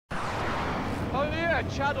Yeah,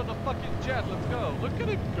 Chad on a fucking jet. Let's go. Look at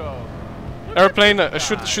him go. Airplane,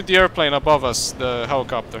 shoot the airplane above us, the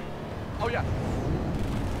helicopter. Oh yeah.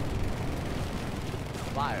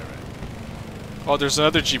 Fire it. Oh, there's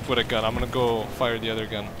another jeep with a gun. I'm gonna go fire the other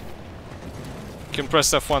gun. You can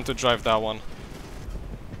press F1 to drive that one.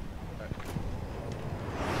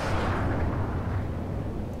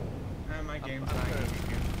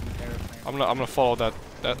 I'm gonna follow that.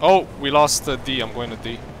 Oh, we lost the D. I'm going to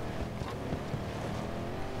D.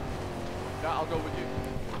 Yeah, I'll go with you.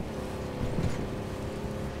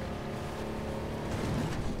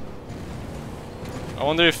 I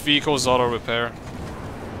wonder if vehicles auto repair.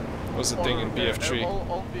 Was the thing in repair. BF3?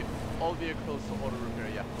 All vehicles auto repair.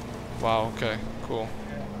 Yeah. Wow. Okay. Cool.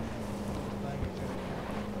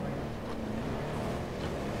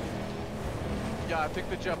 Yeah, I think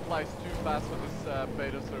the jet flies too fast for this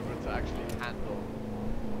beta server to actually handle.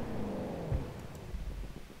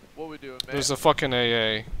 What we doing, man? There's a fucking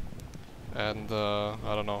AA, and I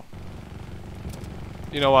don't know.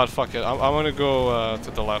 You know what? Fuck it. I'm gonna go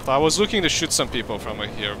to the left. I was looking to shoot some people from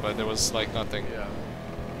here, but there was like nothing. Yeah.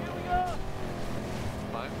 Here we go.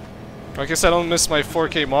 Fine. I guess I don't miss my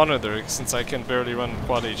 4K monitor since I can barely run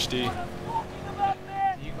Quad HD.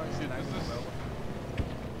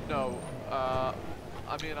 No.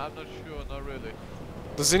 I mean, I'm not sure. Not really.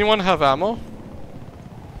 Does anyone have ammo?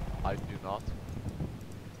 I do not.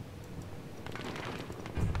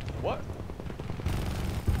 What?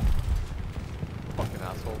 Fucking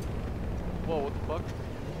asshole. Whoa, what the fuck?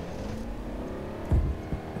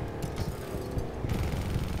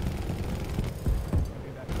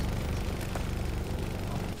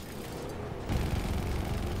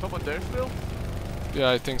 Someone there still? Yeah,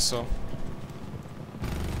 I think so.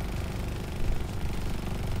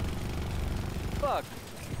 Fuck!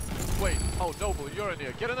 Wait, oh Noble, you're in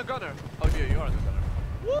here. Get in the gunner! Oh yeah, you are in the gunner.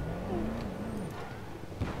 Whoop!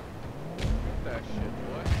 Get that shit,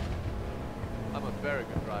 boy. I'm a very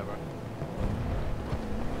good driver.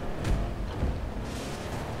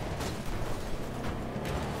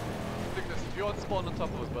 Thickness, if you want to spawn on top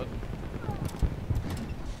of us, bud.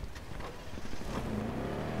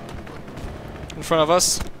 In front of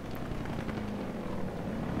us.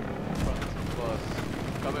 Front of us.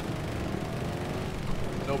 Coming.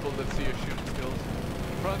 Noble, let's see your shooting skills.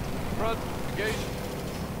 Front, engage.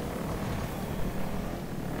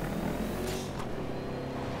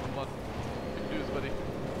 Come on. You can do this, buddy.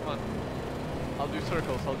 Come on. I'll do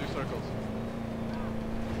circles.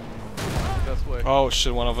 Best way. Oh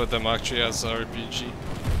shit, one of them actually has a RPG.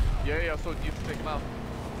 Yeah, so you need to take him out.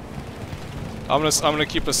 I'm gonna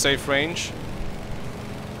keep a safe range.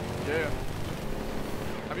 Yeah.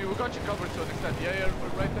 I mean, we got you covered to an extent. Yeah,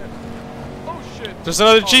 we're right there. Oh shit! There's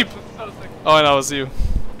another jeep! Oh, and that was you.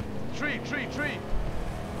 Tree!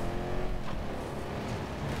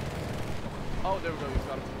 Oh, there we go, you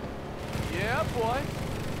got him. Yeah, boy!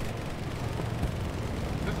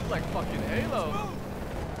 This is like fucking Halo.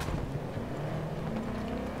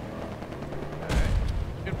 Okay.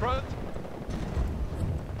 In front.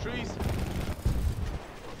 Trees.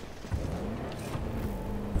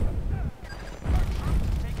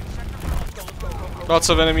 Lots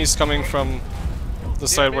of enemies coming from the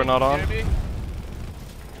side we're not on.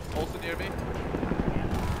 Also near me.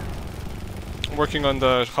 I'm working on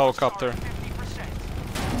the helicopter.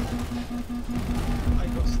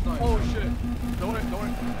 Oh shit! Don't worry.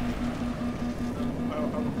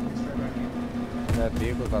 That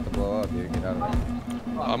vehicle's about to blow up, dude. Get out of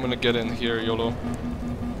there. I'm gonna get in here, YOLO.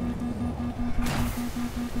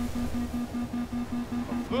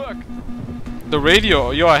 Look! The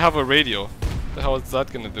radio! Yo, I have a radio. The hell is that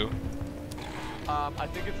gonna do? I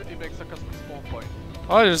think it makes a custom spawn point.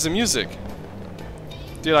 Oh, there's the music.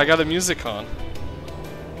 Dude, I got the music on.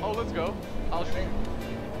 Oh, let's go. I'll shoot.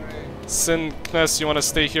 Sin, Kness, you wanna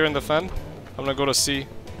stay here and defend? I'm gonna go to C.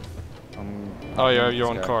 Oh, you have your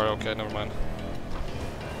own car. Okay, never mind.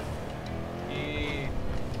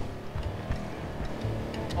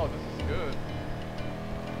 Oh, this is good.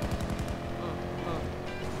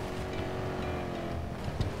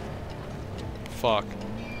 Fuck.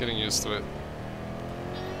 Getting used to it.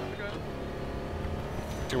 Okay.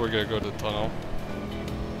 I think we're gonna go to the tunnel.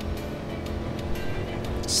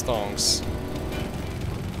 Stonks.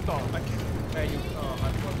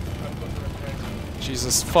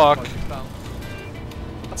 Jesus fuck.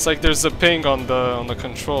 It's like there's a ping on the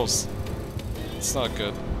controls. It's not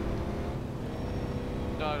good.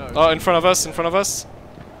 No. Oh, in front of us,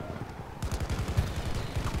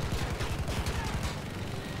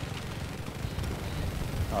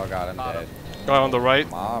 Oh god, I'm dead. Guy on the right.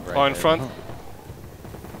 Mob right Oh, in there. front.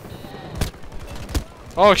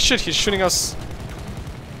 Oh shit, he's shooting us.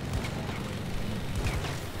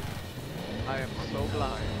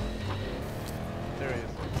 behind. There he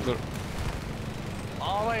is. Look.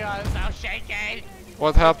 Oh my god, it's now shaking!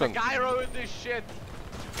 What happened? The gyro in this shit!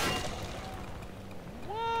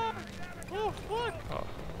 What? Oh, what? Oh.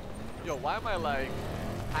 Yo, why am I like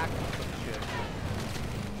hacking some shit?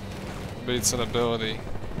 But it's an ability.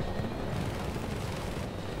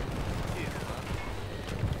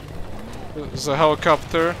 There's a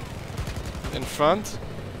helicopter in front,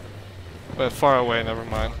 but far away. Never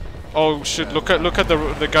mind. Oh shit! Look at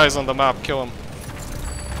the guys on the map. Kill them.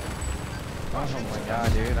 Oh my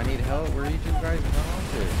god, dude! I need help. Where are you two guys going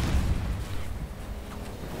to?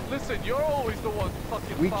 Listen, you're always the one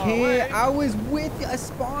fucking We far can't. away. I was with you. I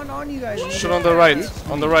spawned on you guys. Shoot on the right.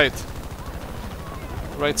 On the right.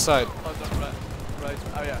 Right side. Oh, no, right.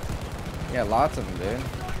 Oh yeah. Yeah, lots of them, dude.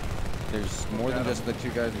 There's more than just the two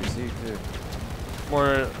guys we see too.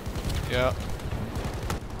 More. Yeah.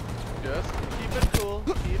 Just keep it cool.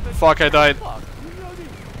 Keep it Fuck! I died. Fuck.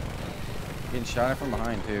 Getting shot at from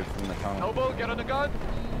behind too, from the tunnel. Elbow, get on the gun.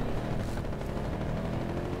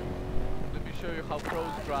 Let me show you how pros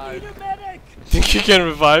drive. Think you can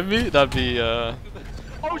revive me? That'd be. Oh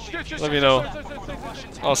shit! Let me know.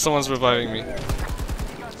 Oh, someone's reviving me.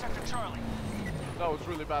 That was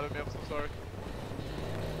really bad of me. I'm so sorry. Do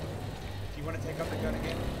you want to take up the gun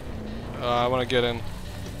again? I want to get in.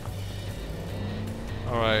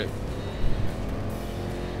 Alright.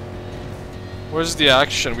 Where's the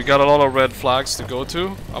action? We got a lot of red flags to go to.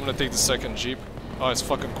 I'm gonna take the second jeep. Oh, it's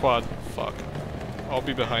fucking quad. Fuck. I'll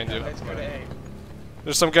be behind you. Let's go to A.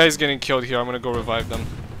 There's some guys getting killed here. I'm gonna go revive them.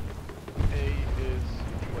 A is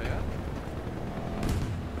where?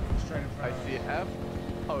 Straight in I front of see us. F.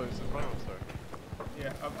 Oh, it's in front of us, sorry.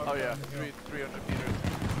 Yeah, up Oh yeah, on the hill. 300 meters.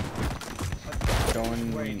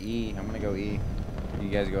 Going E. I'm gonna go E. You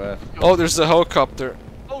guys go F. Oh, there's a helicopter.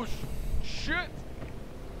 Oh shit! I'm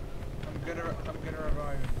gonna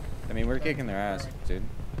revive him. I mean, we're kicking their ass, dude.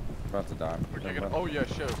 We're about to die. We're kicking. Oh yeah,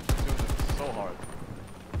 shit. We're doing this so hard.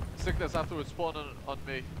 Sickness afterwards spawn on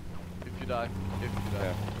me. If you die. If you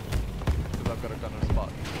die. Because I've got a gun on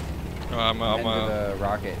spot. I'm End of the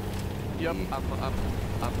rocket. Yep, E. I'm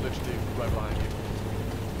literally right behind you.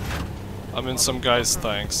 I'm in some guy's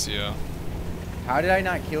tanks, yeah. How did I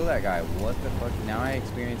not kill that guy? What the fuck? Now I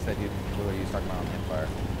experienced that dude. What he was talking about on Empire.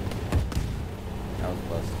 That was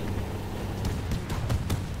busted.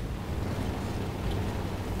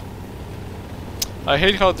 I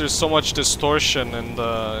hate how there's so much distortion in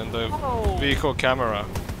the Oh. vehicle camera.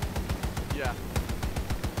 Yeah.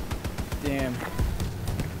 Damn. There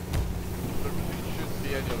really shouldn't be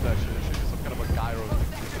any of that shit. There should be some kind of a gyro thing.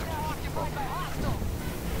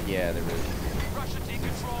 Yeah, there is. Russian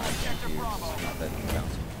decontrol objective Bravo. Not that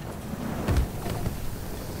bouncy.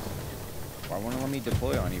 Why won't it let me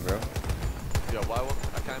deploy on you, bro? Yeah, why won't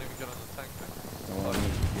I can't even get on the tank thing. Don't let me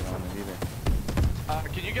get on it either.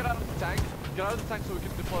 Can you get out of the tank? Get out of the tank so we can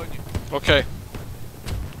deploy on you. Okay.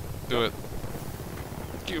 Do it.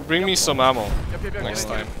 Bring me some ammo Yep, next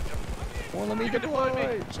get in, time. Won't let me You can deploy me.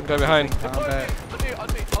 deploy. Some guy behind. Deploy Combat. me. On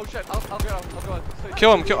me. Oh shit, I'll go out. I'll go out. Stay-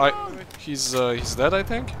 Kill him. stay- Kill. wait. He's dead, I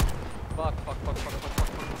think. Fuck. Try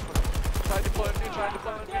to deploy me. Try to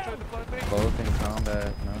deploy me. Both in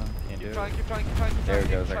combat. No, can't do Keep it. trying. There it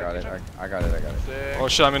goes. I got it. I got it. Sick. Oh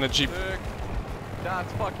shit! I'm in a jeep. Sick.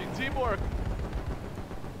 That's fucking teamwork.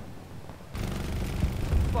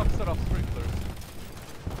 Fuck, set off sprinklers.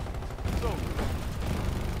 So good.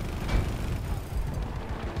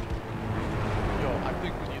 Yo, I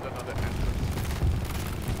think we need another entrance.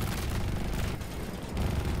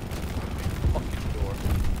 Fucking door.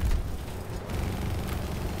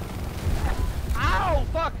 Ow!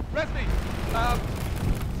 Fuck! Res me!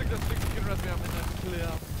 Sickness, you can res me. I'm in there.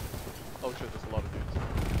 Clear. Oh shit, there's a lot of dudes.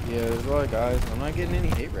 Yeah, there's a lot of guys. I'm not getting any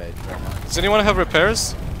hate rage right now. Does anyone have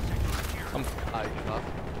repairs? I do not.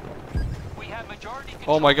 We have majority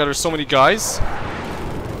Oh my god! There's so many guys.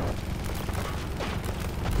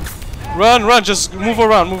 Run! Just move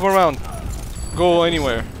around. Go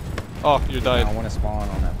anywhere. Oh, you I died. don't want to spawn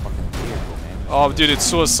on that fucking vehicle, man. Oh, dude, it's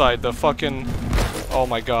suicide. The fucking. Oh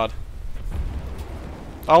my god.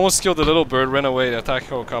 I almost killed the little bird, ran away. The attack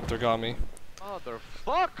helicopter got me.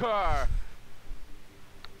 Motherfucker!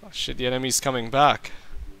 Oh, shit, the enemy's coming back.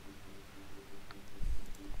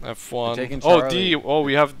 F1. They're taking Oh, Charlie. Oh,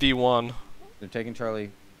 we have D1. They're taking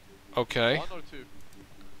Charlie. Okay. 1 or 2?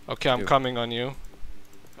 Okay, I'm Two. coming on you.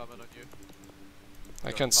 Coming on you.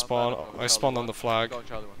 I Go, can combat, spawn. go, I Charlie spawned on one. the flag. Go on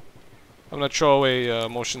Charlie 1. I'm gonna throw away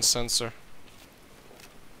motion sensor.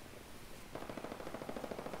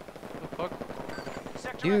 What the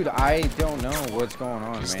fuck? Dude, I don't know what's going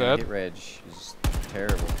on, He's man. dead? Hit reg is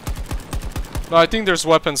terrible. No, I think there's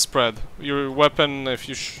weapon spread. Your weapon, if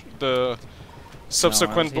you the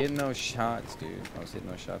subsequent. No, I was hitting those shots, dude. I was hitting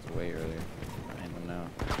those shots way earlier. I don't know.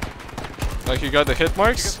 Like you got the hit You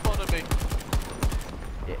marks? can spawn on me.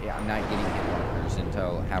 Yeah, I'm not getting hit markers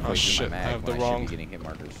until halfway through shit, my I mag have the when I wrong- should be getting hit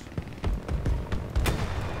markers.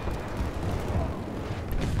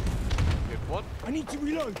 Hit one. I need to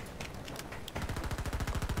reload.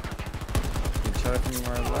 Good shot from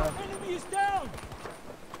where I left. Enemy is down.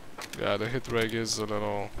 Yeah, the hit reg is a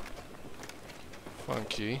little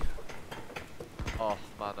funky. Oh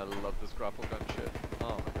man, I love this grapple gun shit. Oh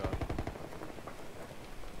my god.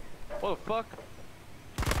 What the fuck?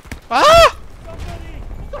 Ah! Somebody.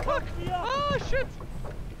 What the fuck? me up. Ah shit!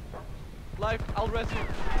 Life, I'll res you.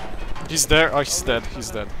 He's there. Oh, he's dead. He's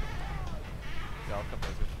dead. Yeah, I'll come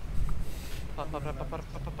res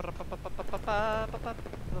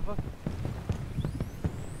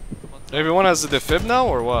you. Everyone has the defib now,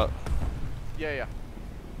 or what? Yeah, yeah.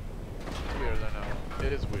 It's weird, I know.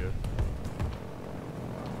 It is weird.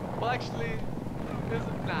 Well, actually,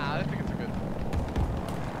 nah, I think it's a good.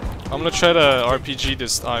 I'm gonna try to RPG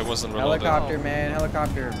this. I wasn't reloaded. Helicopter, man,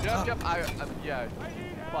 helicopter. Yep, yep, yeah.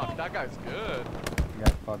 Fuck, that guy's good. You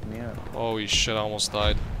guys fucked me up. Holy shit! I almost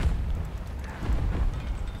died.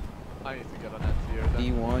 I need to get on that tier.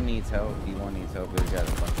 then. D1 needs help. D1 needs help. There's got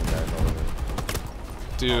a bunch of guys all over.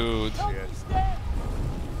 Dude. Help me stand.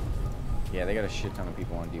 Yeah, they got a shit ton of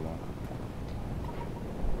people on D1.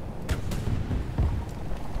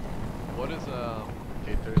 What is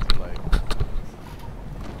K30 like?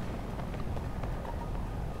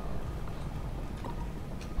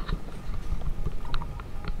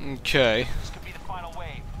 Okay. This could be the final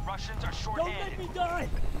wave. Russians are Don't let short-handed. me die.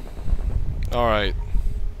 All right.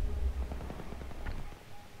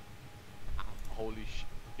 Holy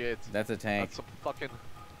shit. That's a tank.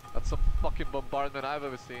 That's some fucking bombardment I've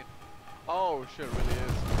ever seen. Oh shit, it really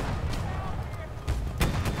is.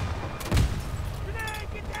 Grenade,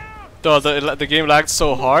 get down. Though the game lagged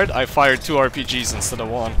so hard, I fired 2 RPGs instead of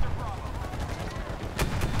 1.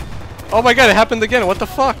 Oh my god, it happened again. What the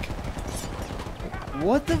fuck?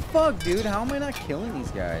 What the fuck, dude? How am I not killing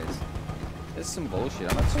these guys? This is some bullshit.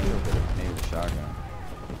 I'm not stupid. Maybe the shotgun.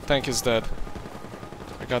 Tank is dead.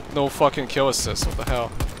 I got no fucking kill assist. What the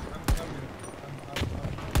hell?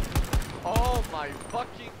 Oh my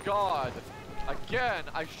fucking god. Again,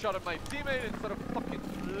 I shot at my teammate instead of fucking.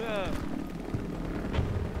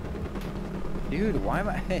 Dude, why am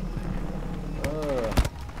I?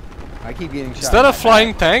 I keep getting shot. Is that in a my flying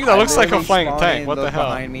back. tank? That I looks like a literally flying spawn tank. in, What the look hell?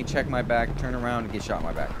 behind me, check my back, turn around, and get shot in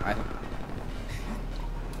my back. I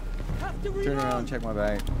Have to turn reload. around, check my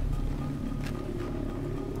back.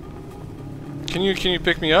 Can you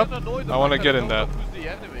pick me up? I want to get in that. Who's the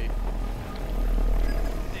enemy?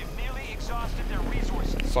 They've nearly exhausted their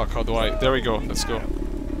resources. Fuck, how do I? There we go. Let's go.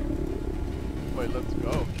 Wait, let's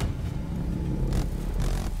go.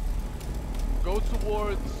 Go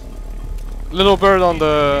towards Little bird on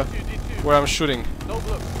the D2. where I'm shooting. No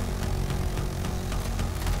blue.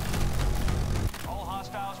 All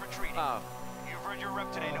hostiles retreating. Ah. You've earned your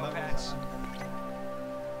rep today, notepads.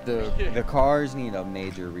 The cars need a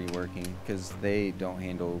major reworking because they don't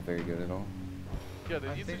handle very good at all. Yeah,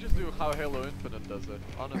 they need to just do how Halo Infinite does it,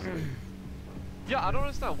 honestly. Yeah, I don't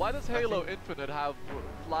understand. Why does Halo Infinite have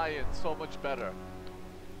fly-in so much better?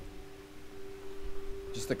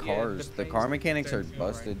 Just the Yeah, cars. the The pace car mechanics are don't feel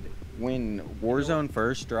right. busted. When Warzone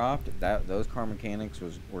first dropped, those car mechanics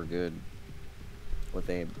were good. What I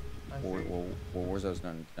think- Warzone's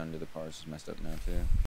done to the cars is messed up now too.